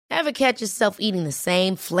Ever catch yourself eating the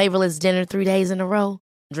same flavorless dinner 3 days in a row?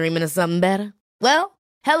 Dreaming of something better? Well,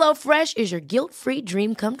 HelloFresh is your guilt-free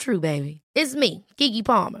dream come true, baby. It's me, Keke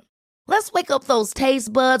Palmer. Let's wake up those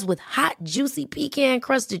taste buds with hot, juicy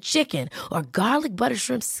pecan-crusted chicken or garlic butter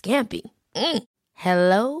shrimp scampi.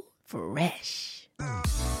 Hello Fresh.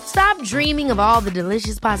 Stop dreaming of all the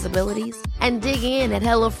delicious possibilities and dig in at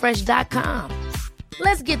HelloFresh.com.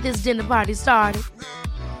 Let's get this dinner party started.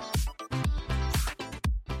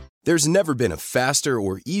 There's never been a faster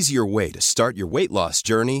or easier way to start your weight loss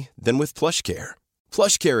journey than with PlushCare.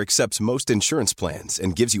 PlushCare accepts most insurance plans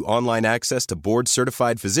and gives you online access to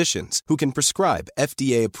board-certified physicians who can prescribe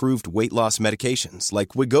FDA-approved weight loss medications like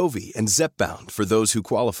Wegovy and Zepbound for those who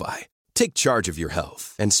qualify. Take charge of your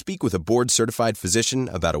health and speak with a board-certified physician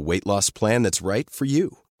about a weight loss plan that's right for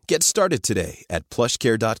you. Get started today at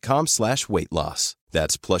plushcare.com/weight loss.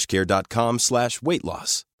 That's plushcare.com/weight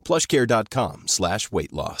loss.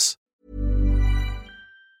 plushcare.com/weight loss.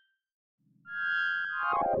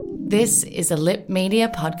 This is a Lip Media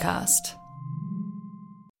podcast.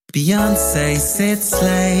 Beyonce said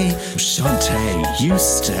slay. Shantae, you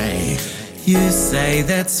stay. You say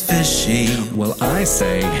that's fishy. Well, I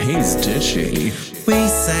say he's ditchy. We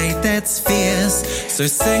say that's fierce. So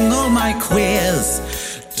sing all my queers.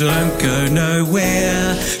 Don't go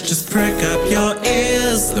nowhere. Just prick up your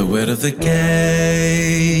ears. The word of the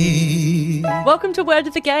gay. Welcome to Word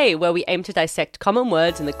of the Gay, where we aim to dissect common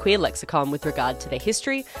words in the queer lexicon with regard to their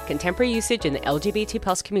history, contemporary usage in the LGBT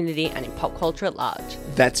plus community, and in pop culture at large.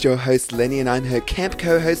 That's your host Lenny, and I'm her camp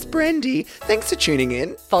co-host Brandy. Thanks for tuning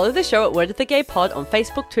in. Follow the show at Word of the Gay Pod on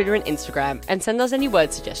Facebook, Twitter, and Instagram, and send us any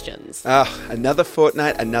word suggestions. Another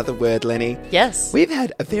fortnight, another word, Lenny. Yes. We've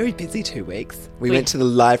had a very busy 2 weeks. We went to the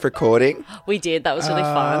live recording. We did. That was really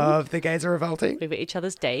fun. Of The Gays Are Revolting. We were each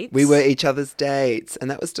other's dates. We were each other's dates,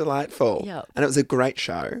 and that was delightful. Yeah. And it was a great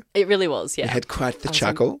show. It really was, yeah. We had quite the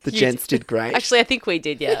chuckle. The gents did great. Actually, I think we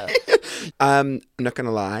did, yeah. I'm not going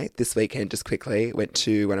to lie. This weekend, just quickly, went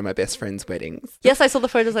to one of my best friend's weddings. Yes, I saw the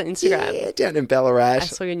photos on Instagram. Yeah, down in Ballarat. I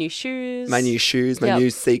saw your new shoes. My new shoes, my Yep.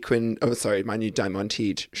 new my new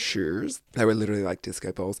Diamante shoes. They were literally like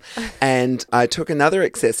disco balls. And I took another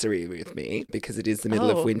accessory with me because it is the middle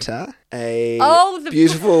of winter. A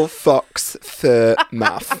beautiful fox fur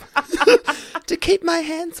muff to keep my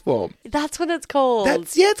hands warm. That's what it's called.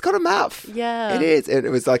 It's got a muff. Yeah. It is. And it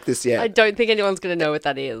was like this, I don't think anyone's going to know what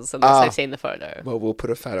that is unless they've seen the photo. Well, we'll put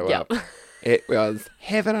a photo Yep. up. It was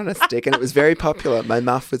heaven on a stick, and it was very popular. My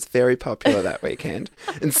muff was very popular that weekend.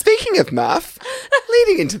 And speaking of muff,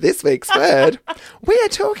 leading into this week's word, we are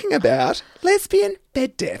talking about lesbian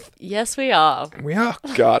bed death. Yes, we are. We are.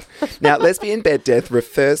 God. Now, lesbian bed death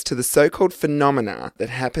refers to the so-called phenomena that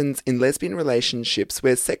happens in lesbian relationships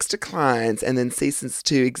where sex declines and then ceases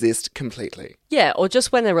to exist completely. Yeah, or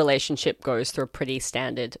just when a relationship goes through a pretty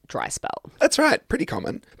standard dry spell. That's right, pretty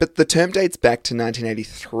common. But the term dates back to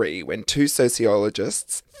 1983 when two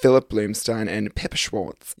sociologists, Philip Bloomstein and Pepper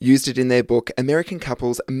Schwartz, used it in their book American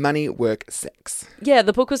Couples, Money, Work, Sex. Yeah,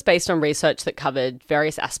 the book was based on research that covered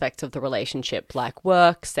various aspects of the relationship like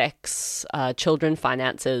work, sex, children,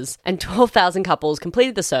 finances, and 12,000 couples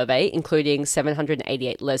completed the survey, including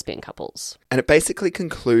 788 lesbian couples. And it basically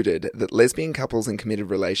concluded that lesbian couples in committed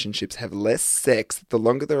relationships have less sex the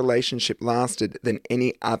longer the relationship lasted than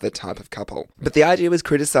any other type of couple. But the idea was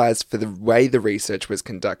criticised for the way the research was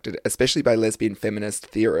conducted, especially by lesbian feminist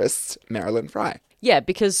theorist Marilyn Frye. Yeah,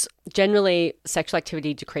 because generally sexual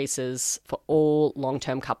activity decreases for all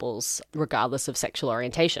long-term couples, regardless of sexual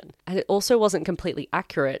orientation. And it also wasn't completely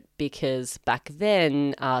accurate because back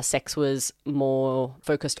then sex was more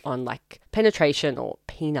focused on like penetration or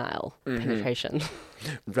penile penetration.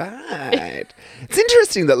 Right. It's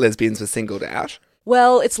interesting that lesbians were singled out.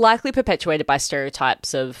 Well, it's likely perpetuated by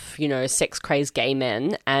stereotypes of, sex-crazed gay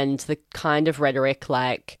men and the kind of rhetoric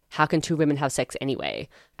like, how can two women have sex anyway?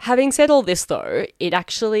 Having said all this, though, it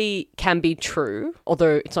actually can be true,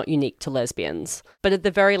 although it's not unique to lesbians. But at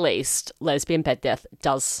the very least, lesbian bed death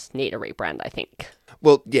does need a rebrand, I think.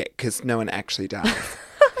 Well, yeah, because no one actually does.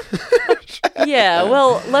 Yeah,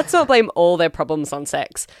 well, let's not blame all their problems on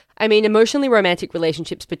sex. I mean, emotionally romantic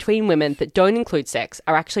relationships between women that don't include sex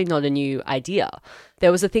are actually not a new idea.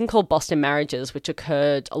 There was a thing called Boston marriages, which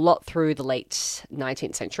occurred a lot through the late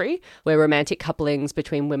 19th century, where romantic couplings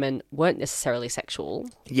between women weren't necessarily sexual.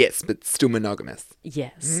 Yes, but still monogamous.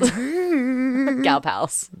 Yes. Gal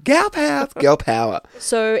pals. Gal pals. Girl power.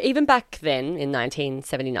 So even back then, in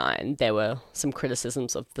 1979, there were some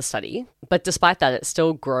criticisms of the study. But despite that, it's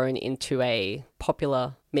still grown into a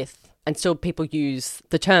popular myth. And still people use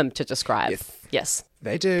the term to describe, yes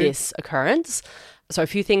they do, this occurrence. So a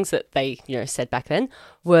few things that they, said back then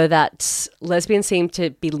were that lesbians seemed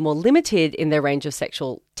to be more limited in their range of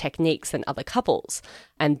sexual techniques than other couples.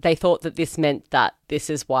 And they thought that this meant that this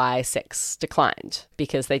is why sex declined,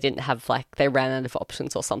 because they didn't have, they ran out of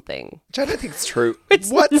options or something. Which I don't think is true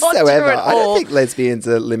It's whatsoever. not true at I don't all. think lesbians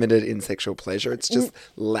are limited in sexual pleasure. It's just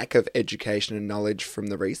lack of education and knowledge from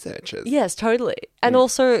the researchers. Yes, totally. And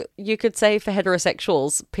also, you could say for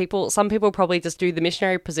heterosexuals, some people probably just do the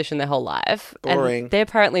missionary position their whole life. Boring. And they're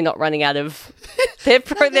apparently not running out of...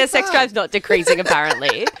 their sex drive's not decreasing,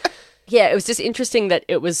 apparently. Yeah, it was just interesting that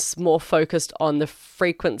it was more focused on the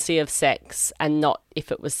frequency of sex and not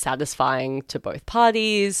if it was satisfying to both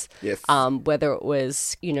parties. Yes. Whether it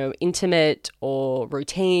was, intimate or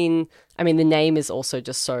routine. I mean, the name is also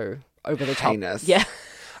just so over the top. Heinous. Yeah.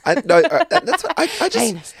 That's what I just.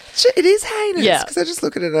 Heinous. It is heinous. Yeah. Because I just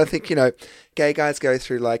look at it and I think, gay guys go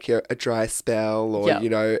through a dry spell, or,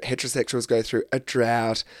 heterosexuals go through a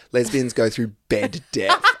drought, lesbians go through bed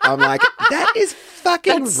death. I'm like, that is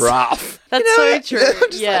fucking rough. That's so true. I'm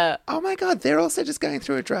just Yeah. oh my God, they're also just going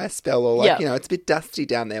through a dry spell, or it's a bit dusty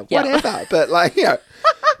down there, Yeah. whatever. But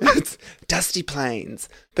it's dusty plains.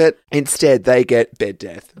 But instead they get bed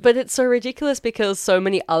death. But it's so ridiculous because so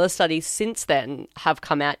many other studies since then have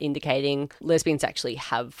come out indicating lesbians actually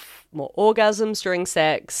have more orgasms during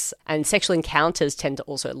sex, and sexual encounters tend to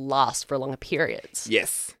also last for longer periods.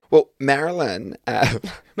 Yes. Well, Marilyn...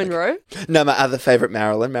 Monroe? No, my other favourite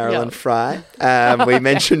Marilyn Fry. We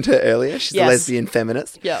mentioned her earlier. She's a lesbian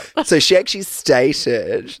feminist. Yeah. So she actually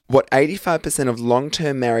stated what 85% of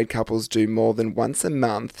long-term married couples do more than once a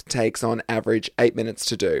month takes on average 8 minutes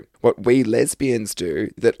to do. What we lesbians do,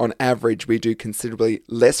 that on average we do considerably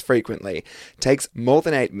less frequently, takes more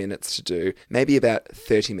than 8 minutes to do, maybe about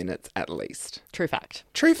 30 minutes at least. True fact.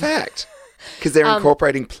 True fact. Because they're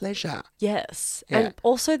incorporating pleasure. Yes. Yeah. And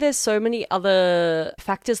also there's so many other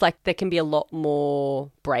factors, like there can be a lot more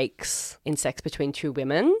breaks in sex between two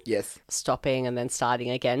women. Yes. Stopping and then starting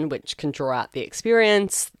again, which can draw out the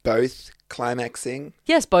experience. Both climaxing.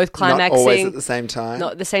 Yes, both climaxing. Not always at the same time.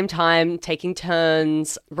 Not at the same time, taking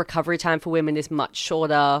turns. Recovery time for women is much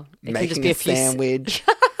shorter. It Making can just be a a few sandwich.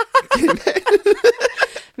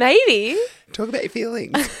 Maybe. Talk about your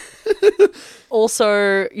feelings.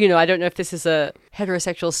 Also, I don't know if this is a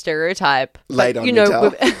heterosexual stereotype. Laid on your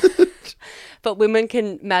towel. But women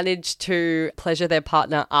can manage to pleasure their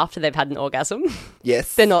partner after they've had an orgasm.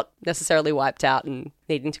 Yes. They're not necessarily wiped out and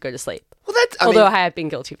needing to go to sleep. Well, Although I have been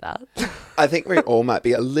guilty of that. I think we all might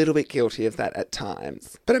be a little bit guilty of that at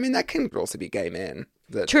times. But I mean, that can also be gay men.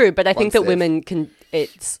 True, but I think that women can...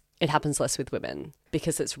 It happens less with women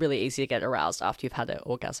because it's really easy to get aroused after you've had an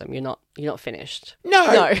orgasm. You're not finished.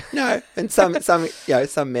 No. And some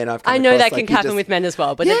men I've come I know across, that can happen with men as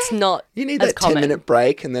well, but it's not. You need as that common. 10-minute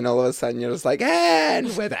break, and then all of a sudden you're just like,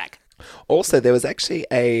 and we're back. Also, there was actually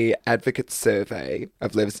a advocate survey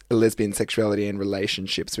of lesbian sexuality and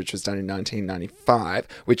relationships, which was done in 1995,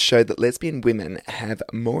 which showed that lesbian women have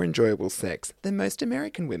more enjoyable sex than most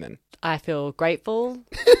American women. I feel grateful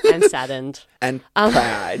and saddened. And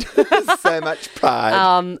pride. So much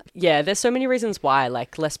pride. Yeah, there's so many reasons why,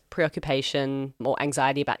 like less preoccupation, more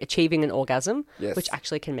anxiety about achieving an orgasm, Yes. which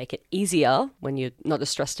actually can make it easier when you're not as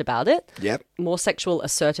stressed about it. Yep. More sexual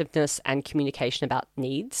assertiveness and communication about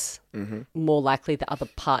needs. Mm-hmm. More likely the other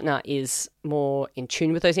partner is more in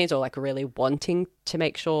tune with those needs, or like really wanting to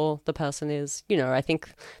make sure the person is, I think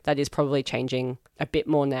that is probably changing a bit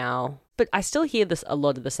more now. But I still hear a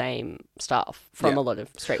lot of the same stuff from a lot of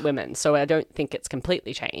straight women. So I don't think it's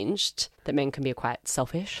completely changed, that men can be quite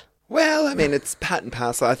selfish. Well, I mean, it's part and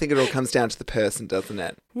parcel. I think it all comes down to the person, doesn't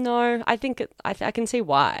it? No, I think I can see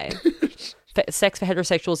why. Sex for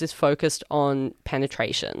heterosexuals is focused on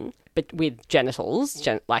penetration, but with genitals,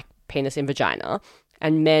 like penis and vagina,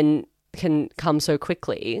 and men can come so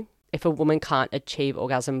quickly. If a woman can't achieve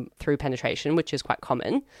orgasm through penetration, which is quite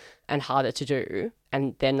common and harder to do,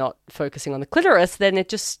 and they're not focusing on the clitoris, then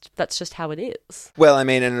that's just how it is. Well, I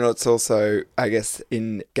mean, and it's also, I guess,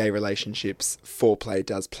 in gay relationships, foreplay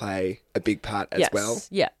does play a big part as well.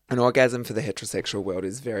 Yeah. An orgasm for the heterosexual world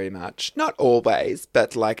is very much, not always,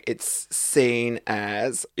 but like it's seen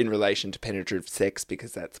as in relation to penetrative sex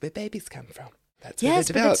because that's where babies come from. That's where Yes,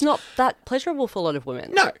 they but develop. it's not that pleasurable for a lot of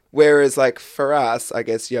women. No. Whereas, like, for us, I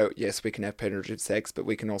guess, yes, we can have penetrative sex, but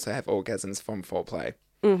we can also have orgasms from foreplay.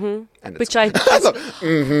 Mm-hmm. And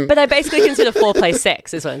But I basically consider foreplay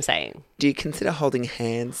sex, is what I'm saying. Do you consider holding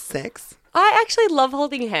hands sex? I actually love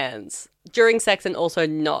holding hands during sex and also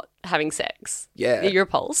not having sex. Yeah. You're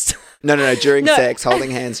repulsed. No. During No. sex,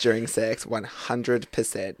 holding hands during sex,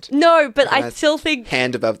 100%. No, but I still think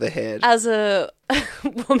Hand above the head. as a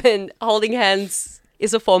woman, holding hands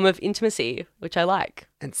is a form of intimacy, which I like.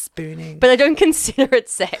 And spooning. But I don't consider it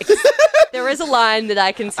sex. There is a line that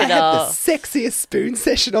I consider. I had the sexiest spoon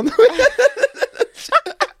session on the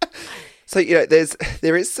So, you know,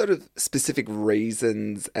 there is sort of specific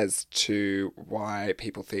reasons as to why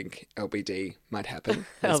people think LBD might happen.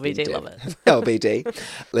 LBD, love it. LBD,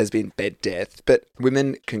 lesbian bed death. But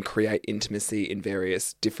women can create intimacy in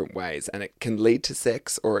various different ways, and it can lead to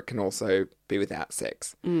sex or it can also be without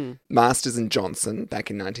sex. Masters and Johnson, back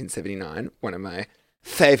in 1979, one of my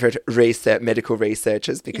favourite medical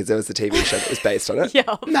researchers, because there was a TV show that was based on it.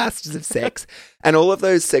 Yeah. Masters of Sex. And all of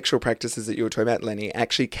those sexual practices that you were talking about, Lenny,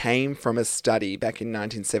 actually came from a study back in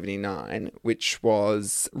 1979, which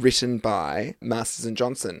was written by Masters and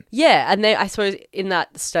Johnson. Yeah, and I suppose in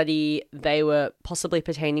that study, they were possibly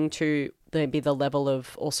pertaining to maybe the level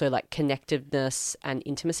of also like connectiveness and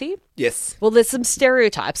intimacy. Yes. Well, there's some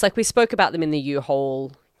stereotypes, like we spoke about them in the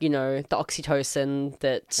U-Haul, you know, the oxytocin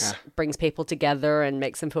that brings people together and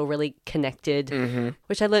makes them feel really connected,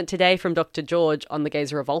 which I learnt today from Dr. George on The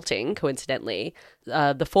Gays Are Revolting, coincidentally.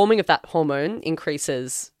 The forming of that hormone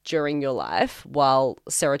increases during your life while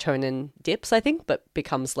serotonin dips, I think, but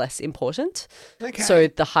becomes less important. Okay. So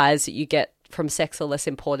the highs that you get from sex are less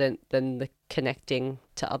important than the connecting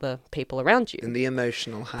to other people around you. And the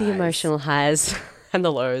emotional highs. The emotional highs and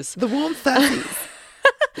the lows. The warm fuzzies.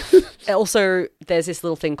 Also, there's this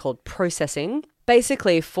little thing called processing.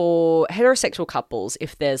 Basically, for heterosexual couples,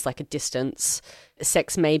 if there's like a distance,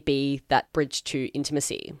 sex may be that bridge to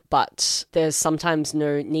intimacy, but there's sometimes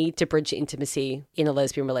no need to bridge intimacy in a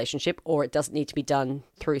lesbian relationship, or it doesn't need to be done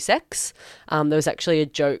through sex. There was actually a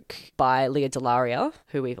joke by Leah Delaria,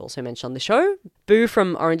 who we've also mentioned on the show, Boo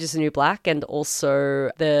from Orange is the New Black, and also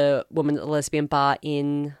the woman at the lesbian bar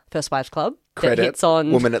in First Wives Club. Credit, hits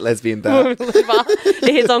on woman at lesbian bar. It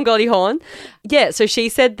hits on Goldie Hawn. Yeah, so she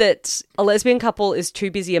said that a lesbian couple is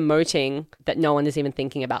too busy emoting that no one is even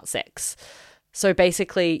thinking about sex. So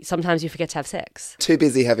basically, sometimes you forget to have sex. Too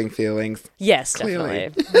busy having feelings. Yes, Clearly.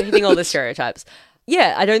 definitely. Hitting all the stereotypes.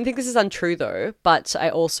 Yeah, I don't think this is untrue though, but I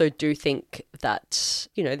also do think that,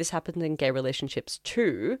 you know, this happens in gay relationships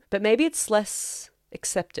too, but maybe it's less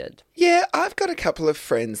accepted. Yeah, I've got a couple of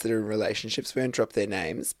friends that are in relationships. We won't drop their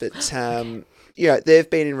names, but yeah, they've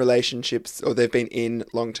been in relationships, or they've been in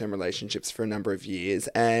long-term relationships for a number of years,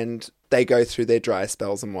 and they go through their dry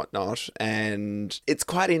spells and whatnot. And it's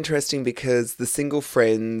quite interesting because the single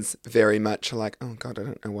friends very much are like, oh God, I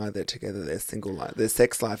don't know why they're together. Their single life, their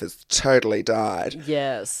sex life has totally died.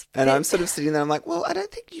 Yes. And I'm sort of sitting there, I'm like, well, I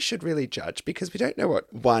don't think you should really judge, because we don't know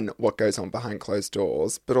what goes on behind closed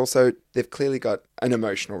doors, but also they've clearly got an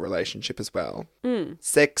emotional relationship as well.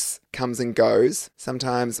 Sex comes and goes.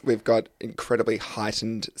 Sometimes we've got incredibly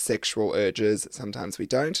heightened sexual urges. Sometimes we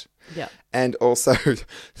don't. Yeah. And also,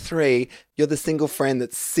 3, you're the single friend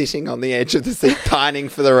that's sitting on the edge of the seat pining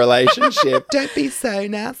for the relationship. Don't be so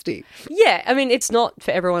nasty. Yeah, I mean, it's not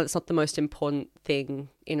for everyone. It's not the most important thing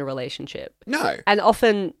in a relationship. No. And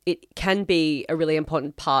often it can be a really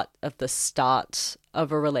important part of the start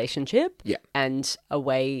of a relationship. Yeah. And a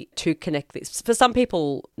way to connect this. For some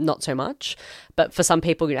people, not so much. But for some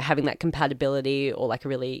people, you know, having that compatibility or like a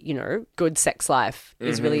really, you know, good sex life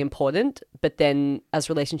is really important. But then as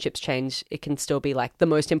relationships change, it can still be like the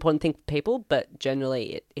most important thing for people. But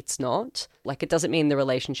generally, it's not. Like, it doesn't mean the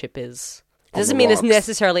relationship is... It doesn't mean there's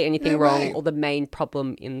necessarily anything wrong or the main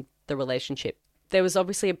problem in the relationship. There was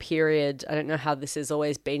obviously a period, I don't know how this has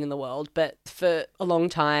always been in the world, but for a long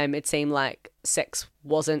time it seemed like sex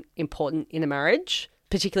wasn't important in a marriage,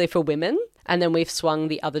 particularly for women. And then we've swung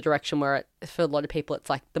the other direction where for a lot of people it's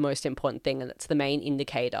like the most important thing and it's the main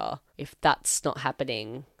indicator. If that's not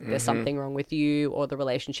happening, there's something wrong with you or the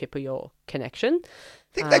relationship or your connection.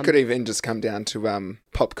 I think that could even just come down to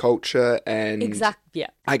pop culture and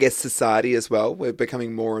I guess society as well. We're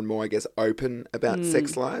becoming more and more, I guess, open about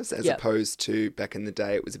sex lives as opposed to back in the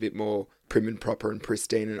day it was a bit more prim and proper and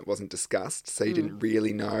pristine and it wasn't discussed. So you didn't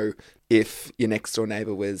really know if your next door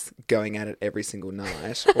neighbour was going at it every single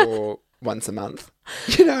night or once a month.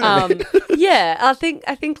 You know what I mean? Yeah, I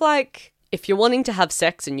think like if you're wanting to have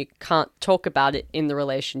sex and you can't talk about it in the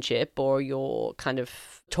relationship or you're kind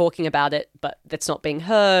of talking about it but that's not being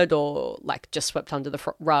heard or like just swept under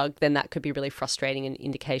the rug, then that could be really frustrating and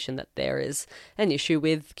indication that there is an issue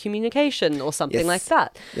with communication or something like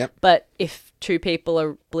that. Yep. But if two people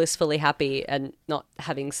are blissfully happy and not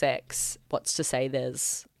having sex, what's to say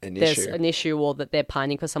there's an issue or that they're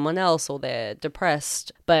pining for someone else or they're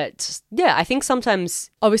depressed. But yeah, I think sometimes,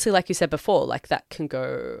 obviously, like you said before, like that can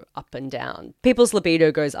go up and down. People's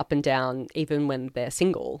libido goes up and down even when they're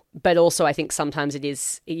single. But also I think sometimes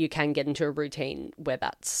you can get into a routine where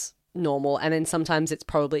that's normal. And then sometimes it's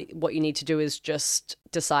probably what you need to do is just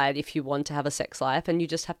decide if you want to have a sex life, and you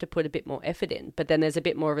just have to put a bit more effort in. But then there's a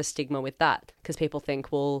bit more of a stigma with that, because people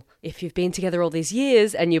think, well, if you've been together all these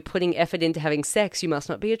years and you're putting effort into having sex, you must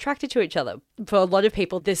not be attracted to each other. For a lot of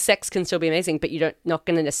people, this sex can still be amazing, but you're not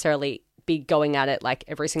going to necessarily be going at it like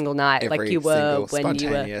every single night, like you were when you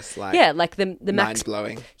were, like the max,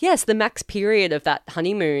 mind-blowing. Yes, the max period of that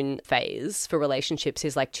honeymoon phase for relationships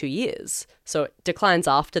is like 2 years, so it declines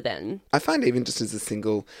after then. I find even just as a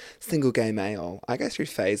single gay male, I go through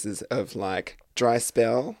phases of like dry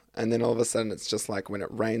spell, and then all of a sudden it's just like when it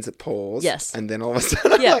rains it pours. Yes. And then all of a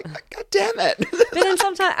sudden I'm like, God damn it. But then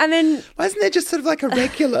sometimes, and then why isn't there just sort of like a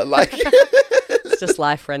regular like it's just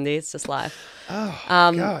life, Wendy. It's just life. Oh,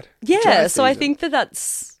 God. Yeah, so I think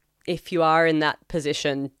that's, if you are in that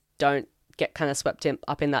position, don't get kind of swept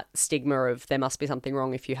up in that stigma of there must be something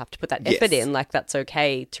wrong if you have to put that effort in. Like, that's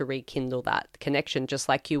okay to rekindle that connection, just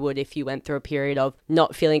like you would if you went through a period of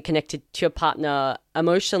not feeling connected to your partner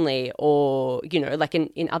emotionally, or, you know, like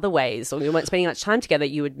in other ways, or you weren't spending much time together,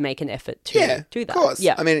 you would make an effort to do that. Of course.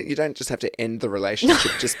 Yeah. I mean, you don't just have to end the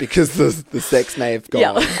relationship just because the sex may have gone.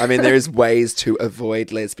 Yeah. I mean, there is ways to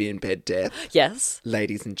avoid lesbian bed death. Yes.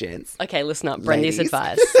 Ladies and gents. Okay, listen up. Brendy's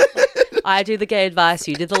advice. I do the gay advice,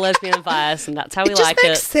 you do the lesbian advice, and that's how we like it. It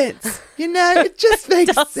just makes sense. You know, it just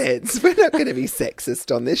makes sense. We're not going to be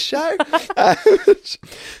sexist on this show.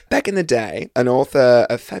 Back in the day, an author,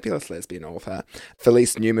 a fabulous lesbian author,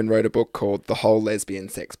 Felice Newman, wrote a book called The Whole Lesbian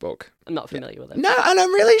Sex Book. I'm not familiar with it. No, and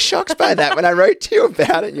I'm really shocked by that. When I wrote to you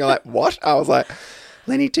about it, and you're like, what? I was like,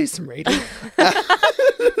 Lenny, do some reading.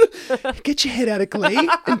 Get your head out of Glee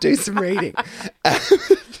and do some reading.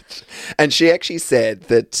 And she actually said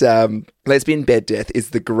that lesbian bed death is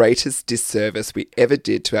the greatest disservice we ever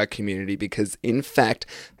did to our community, because, in fact,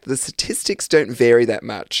 the statistics don't vary that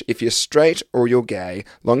much. If you're straight or you're gay,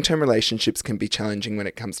 long-term relationships can be challenging when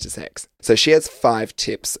it comes to sex. So she has 5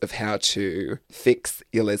 tips of how to fix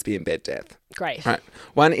your lesbian bed death. Great. Right.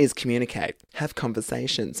 One is communicate. Have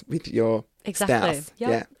conversations with your spouse. Yep.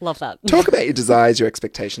 Yeah. Love that. Talk about your desires, your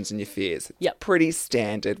expectations, and your fears. Yep. Pretty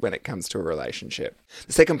standard when it comes to a relationship.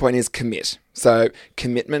 The second point is commit. So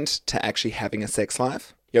commitment to actually having a sex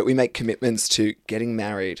life. Yeah, we make commitments to getting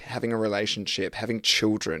married, having a relationship, having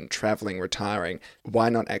children, traveling, retiring. Why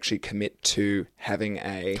not actually commit to having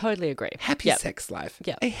a totally agree happy sex life,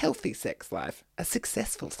 a healthy sex life, a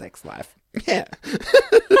successful sex life? Yeah.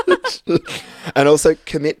 And also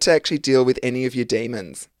commit to actually deal with any of your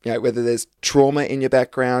demons. You know, whether there's trauma in your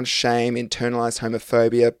background, shame, internalized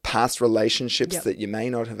homophobia, past relationships that you may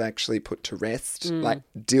not have actually put to rest. Like,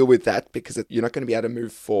 deal with that, because you're not going to be able to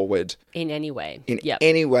move forward in any way.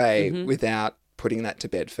 Any way without putting that to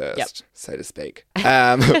bed first, so to speak.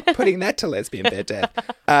 Putting that to lesbian bed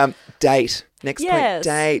death. Date. Next point,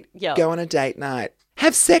 date. Yep. Go on a date night.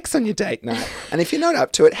 Have sex on your date night. And if you're not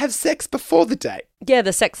up to it, have sex before the date. Yeah,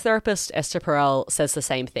 the sex therapist Esther Perel says the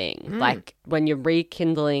same thing. Like, when you're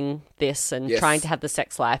rekindling this and trying to have the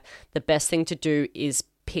sex life, the best thing to do is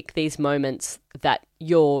pick these moments that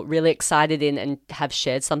you're really excited in and have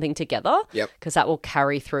shared something together. Yep. Because that will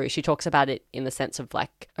carry through. She talks about it in the sense of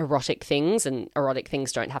like erotic things, and erotic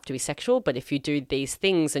things don't have to be sexual, but if you do these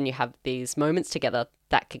things and you have these moments together,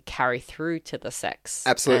 that could carry through to the sex.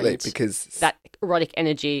 Absolutely, because that erotic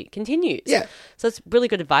energy continues. Yeah. So it's really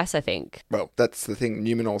good advice, I think. Well, that's the thing.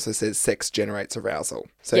 Newman also says sex generates arousal.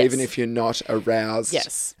 So even if you're not aroused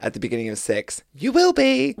at the beginning of sex, you will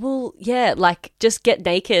be. Well, yeah, like just get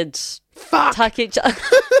naked. Fuck. Tuck each other.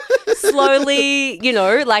 Slowly, you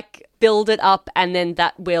know, like build it up, and then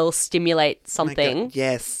that will stimulate something.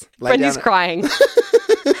 Yes. Brendy's crying.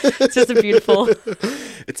 It's just a beautiful.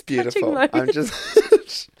 It's beautiful. I'm just.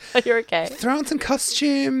 You're okay. Throw on some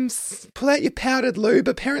costumes. Pull out your powdered lube.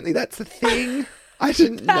 Apparently, that's a thing. I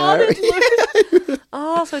didn't know.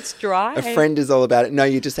 Oh, so it's dry. A friend is all about it. No,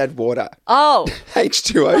 you just add water. Oh.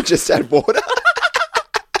 H2O, just add water.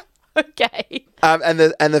 Okay. And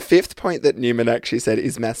the fifth point that Newman actually said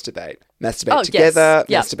is masturbate. Masturbate together,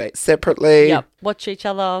 masturbate separately. Yep. Watch each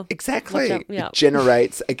other. Exactly. It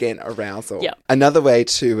generates, again, arousal. Yep. Another way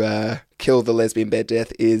to kill the lesbian bed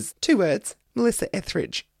death is 2 words, Melissa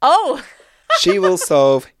Etheridge. Oh. She will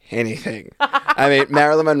solve anything. I mean,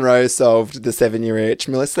 Marilyn Monroe solved the 7-year itch.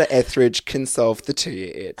 Melissa Etheridge can solve the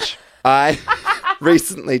 2-year itch. I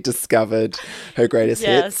recently discovered her greatest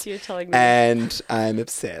hits. Yes, you're telling me. And I'm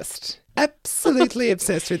obsessed. Absolutely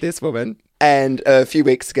obsessed with this woman. And a few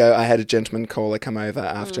weeks ago, I had a gentleman caller come over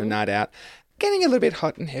after a night out. getting a little bit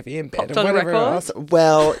hot and heavy in bed Popped and on whatever record? else.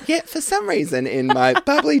 Well, yeah, for some reason in my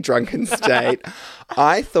bubbly drunken state,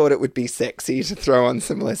 I thought it would be sexy to throw on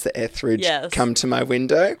some Melissa Etheridge, Come to My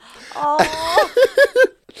Window. Oh.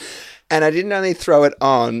 And I didn't only throw it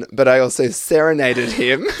on, but I also serenaded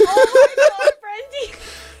him. Oh my God, Brandy.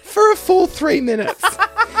 For a full 3 minutes.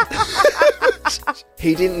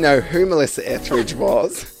 He didn't know who Melissa Etheridge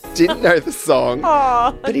was, didn't know the song,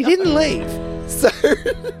 but he didn't leave. So...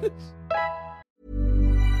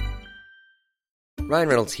 Ryan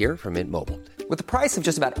Reynolds here from Mint Mobile. With the price of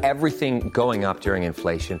just about everything going up during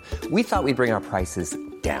inflation, we thought we'd bring our prices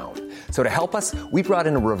down. So to help us, we brought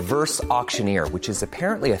in a reverse auctioneer, which is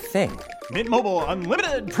apparently a thing. Mint Mobile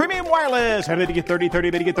Unlimited Premium Wireless. How to get 30,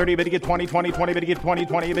 30, bit to get 30, bit to get 20, 20, 20, bit to get 20,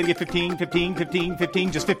 20, bit to get 15, 15, 15,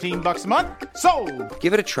 15, just $15 a month? Sold!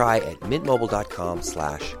 Give it a try at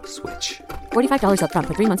mintmobile.com/switch. $45 up front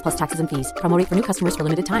for 3 months plus taxes and fees. Promo rate for new customers for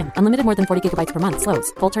limited time. Unlimited more than 40 gigabytes per month. Slows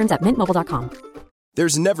full terms at mintmobile.com.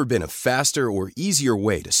 There's never been a faster or easier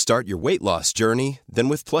way to start your weight loss journey than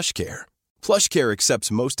with PlushCare. PlushCare accepts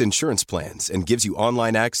most insurance plans and gives you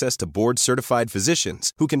online access to board-certified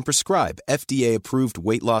physicians who can prescribe FDA-approved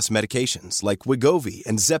weight loss medications like Wegovy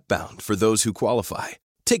and Zepbound for those who qualify.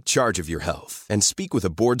 Take charge of your health and speak with a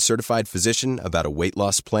board-certified physician about a weight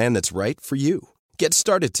loss plan that's right for you. Get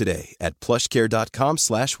started today at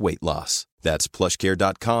plushcare.com/weight loss. That's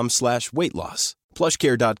plushcare.com/weight loss.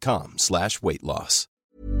 plushcare.com/weight loss.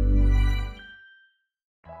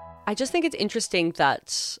 I just think it's interesting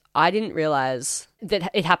that I didn't realize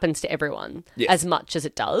that it happens to everyone as much as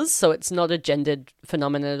it does. So it's not a gendered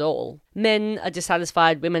phenomenon at all. Men are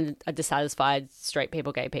dissatisfied, women are dissatisfied, straight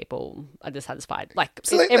people, gay people are dissatisfied. Like,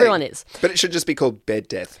 everyone is. But it should just be called bed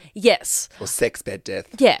death. Yes. Or sex bed death.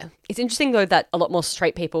 Yeah. It's interesting, though, that a lot more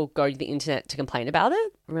straight people go to the internet to complain about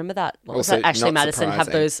it. Remember that? What was that? Ashley Madison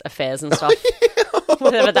have those affairs and stuff.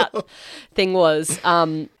 Whatever that thing was.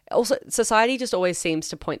 Also, society just always seems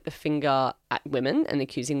to point the finger at women and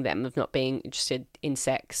accusing them of not being interested in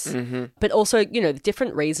sex. Mm-hmm. But also, you know, the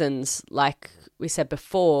different reasons, like we said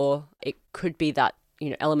before, it could be that, you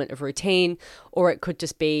know, element of routine, or it could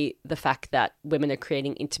just be the fact that women are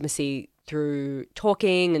creating intimacy through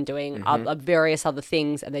talking and doing various other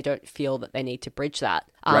things, and they don't feel that they need to bridge that.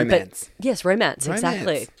 Romance. But, yes, romance,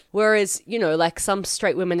 exactly. Whereas, you know, like some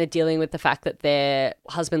straight women are dealing with the fact that their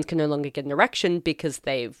husbands can no longer get an erection because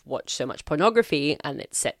they've watched so much pornography, and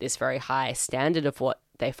it's set this very high standard of what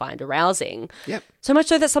they find arousing. Yep. So much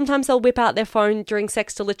so that sometimes they'll whip out their phone during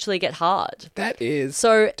sex to literally get hard. That is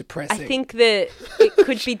depressing. I think that it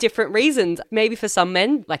could be different reasons. Maybe for some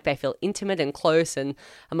men, like they feel intimate and close and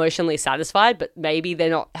emotionally satisfied, but maybe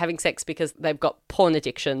they're not having sex because they've got porn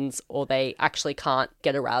addictions or they actually can't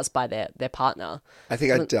get aroused by their partner. I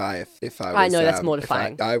think I'd die if I was... I know, that's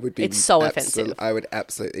mortifying. I would be... It's so offensive. I would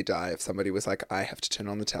absolutely die if somebody was like, I have to turn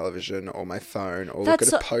on the television or my phone or look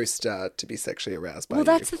at a poster to be sexually aroused by you. Well,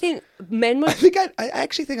 that's the thing. Men would... I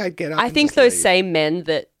actually think I'd get up. I think those same men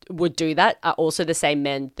that would do that are also the same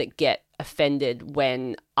men that get offended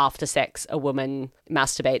when after sex a woman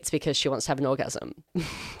masturbates because she wants to have an orgasm.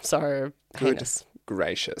 So heinous.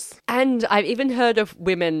 Gracious. And I've even heard of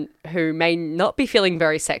women who may not be feeling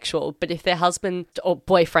very sexual, but if their husband or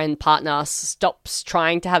boyfriend, partner stops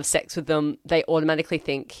trying to have sex with them, they automatically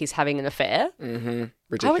think he's having an affair. Mm-hmm.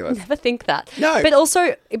 Ridiculous. I would never think that. No. But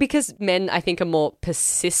also because men, I think, are more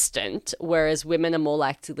persistent, whereas women are more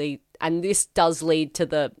likely, and this does lead to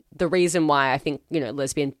the reason why I think, you know,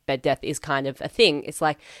 lesbian bed death is kind of a thing. It's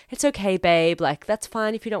like, it's okay, babe. Like, that's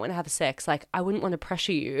fine if you don't want to have sex. Like, I wouldn't want to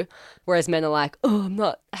pressure you. Whereas men are like, oh, I'm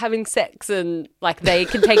not having sex. And like, they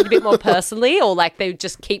can take it a bit more personally, or like they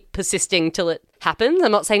just keep persisting till it happens.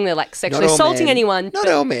 I'm not saying they're like sexually assaulting anyone. Not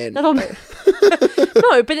all men. Not all men.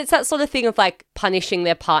 No, but it's that sort of thing of like punishing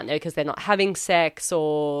their partner because they're not having sex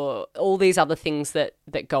or all these other things that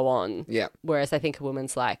go on. Yeah. Whereas I think a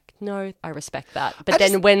woman's like, no, I respect that. But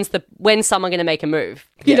then when's someone going to make a move?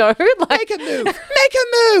 You know? Like, make a move. Make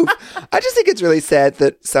a move. I just think it's really sad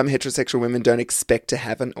that some heterosexual women don't expect to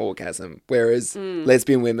have an orgasm. Whereas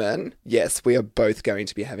lesbian women, yes, we are both going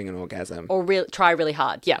to be having an orgasm. Or try really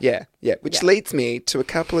hard. Yeah. Yeah. Which leads me to a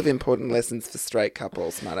couple of important lessons for straight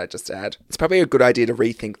couples, might I just add. It's probably a good idea to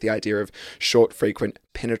rethink the idea of short, frequent,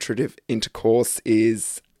 penetrative intercourse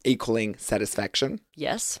is equaling satisfaction.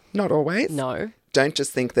 Yes. Not always. No. Don't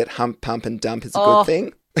just think that hump, pump and dump is a good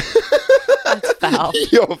thing. That's foul.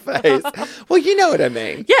 Your face. Well, you know what I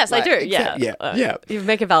mean. Yes, I do. Yeah. Yeah. You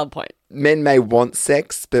make a valid point. Men may want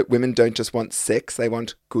sex, but women don't just want sex. They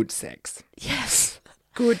want good sex. Yes.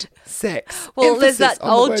 good sex. Well, there's Emphasis that on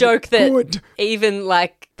the old word joke that good. even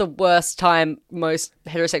like the worst time most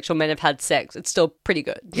heterosexual men have had sex, it's still pretty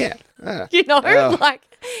good. Yeah. You know,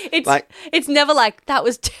 it's never like that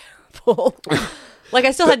was terrible. Like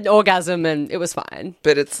I still had an orgasm and it was fine.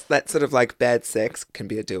 But it's that sort of like bad sex can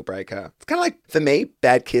be a deal breaker. It's kind of like, for me,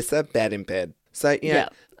 bad kisser, bad in bed. So, you know, Yeah,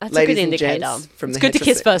 that's a ladies good and indicator. gents from It's the good to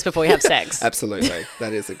kiss first before you have sex. Absolutely.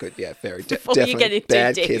 That is a good, very Before you definitely get in too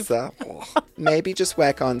bad deep. kisser. Oh, maybe just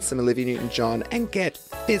whack on some Olivia Newton-John and get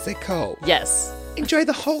physical. Yes. Enjoy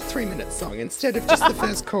the whole 3-minute song instead of just the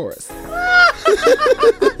first chorus.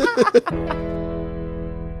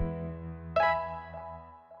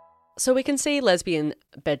 So we can see lesbian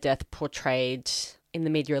bed death portrayed in the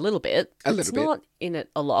media a little bit. It's not in it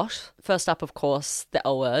a lot. First up, of course, the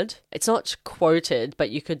L word. It's not quoted, but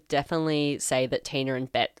you could definitely say that Tina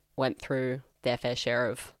and Bet went through their fair share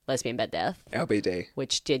of lesbian bed death. LBD.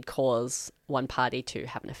 Which did cause one party to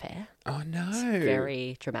have an affair. Oh, no. It's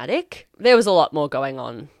very dramatic. There was a lot more going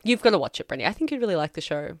on. You've got to watch it, Brenny. I think you'd really like the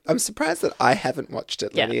show. I'm surprised that I haven't watched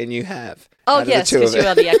it, Lenny, and you have. Oh, yes, because you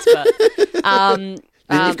are the expert.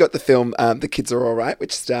 Then you've got the film The Kids Are All Right,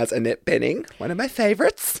 which stars Annette Bening, one of my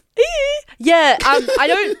favourites. Yeah,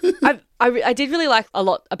 I did really like a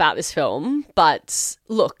lot about this film, but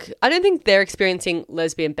look, I don't think they're experiencing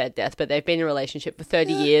lesbian bed death, but they've been in a relationship for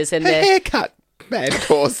 30 years and Her they're... haircut may have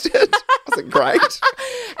caused it. Wasn't great.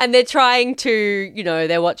 And they're trying to, you know,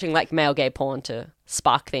 they're watching like male gay porn to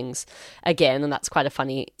spark things again, and that's quite a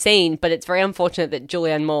funny scene, but it's very unfortunate that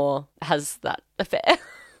Julianne Moore has that affair.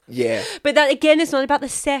 Yeah. But that, again, is not about the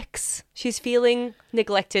sex. She's feeling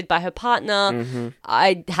neglected by her partner. Mm-hmm.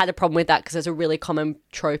 I had a problem with that because there's a really common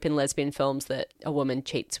trope in lesbian films that a woman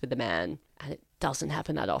cheats with a man, and it doesn't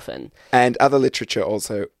happen that often. And other literature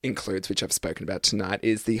also includes, which I've spoken about tonight,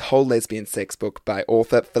 is the Whole Lesbian Sex book by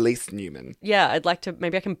author Felice Newman. Yeah, I'd like to,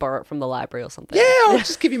 maybe I can borrow it from the library or something. Yeah, I'll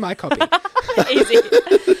just give you my copy. Easy.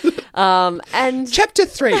 And Chapter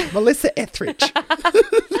 3, Melissa Etheridge.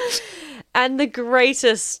 And the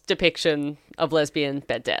greatest depiction of lesbian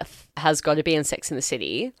bed death has got to be in Sex and the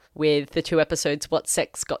City, with the 2 episodes What's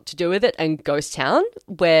Sex Got to Do With It and Ghost Town,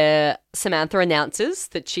 where Samantha announces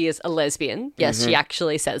that she is a lesbian. Yes, she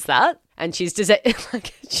actually says that. And she's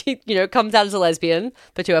she, you know, comes out as a lesbian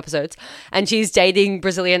for 2 episodes, and she's dating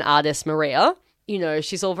Brazilian artist Maria. You know,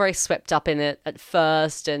 she's all very swept up in it at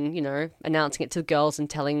first and, you know, announcing it to the girls and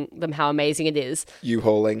telling them how amazing it is.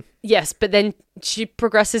 U-hauling. Yes, but then she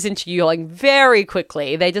progresses into U-hauling very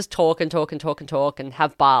quickly. They just talk and talk and talk and talk and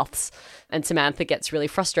have baths. And Samantha gets really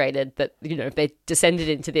frustrated that, you know, they descended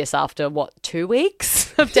into this after, 2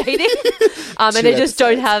 weeks of dating? And they just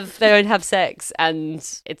don't have sex.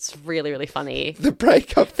 And it's really, really funny. The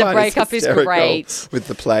breakup is great. With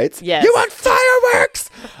the plates. Yes. You want fireworks?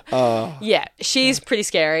 Yeah, she's pretty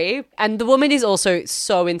scary. And the woman is also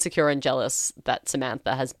so insecure and jealous that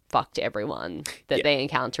Samantha has fucked everyone that they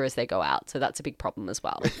encounter as they go out. So that's a big problem as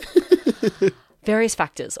well. Various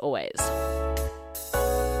factors, always.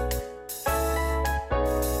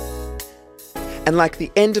 And like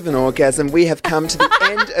the end of an orgasm, we have come to the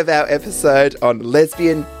end of our episode on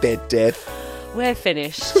lesbian bed death. We're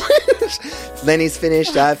finished. Lenny's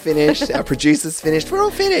finished, I've finished, our producer's finished. We're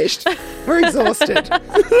all finished. We're exhausted.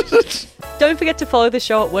 Don't forget to follow the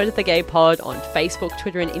show at Word of the Gay Pod on Facebook,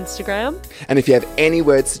 Twitter and Instagram. And if you have any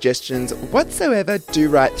word suggestions whatsoever, do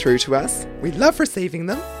write through to us. We love receiving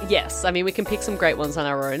them. Yes, I mean, we can pick some great ones on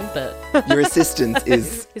our own, but... Your assistance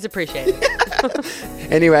is appreciated.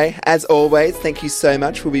 Anyway, as always, thank you so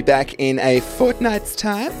much. We'll be back in a fortnight's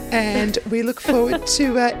time, and we look forward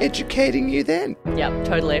to educating you then. Yep,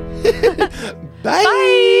 totally. Bye!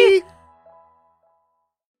 Bye!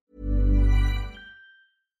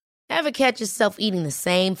 Ever catch yourself eating the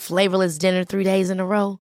same flavorless dinner 3 days in a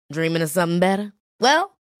row? Dreaming of something better?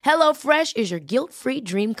 Well, HelloFresh is your guilt-free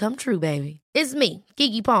dream come true, baby. It's me,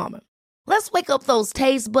 Keke Palmer. Let's wake up those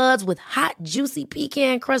taste buds with hot, juicy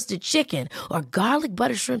pecan-crusted chicken or garlic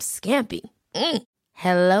butter shrimp scampi.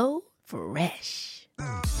 Hello Fresh.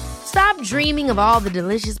 Stop dreaming of all the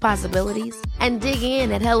delicious possibilities and dig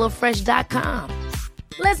in at HelloFresh.com.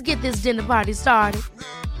 Let's get this dinner party started.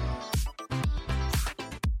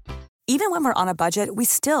 Even when we're on a budget, we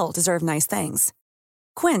still deserve nice things.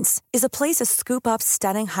 Quince is a place to scoop up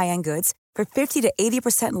stunning high-end goods for 50 to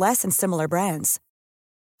 80% less than similar brands.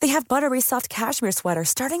 They have buttery soft cashmere sweaters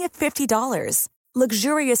starting at $50,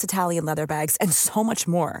 luxurious Italian leather bags, and so much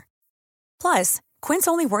more. Plus, Quince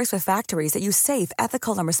only works with factories that use safe,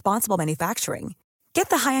 ethical, and responsible manufacturing. Get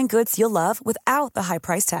the high-end goods you'll love without the high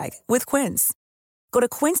price tag with Quince. Go to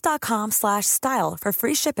quince.com/style for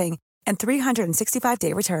free shipping and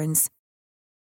 365-day returns.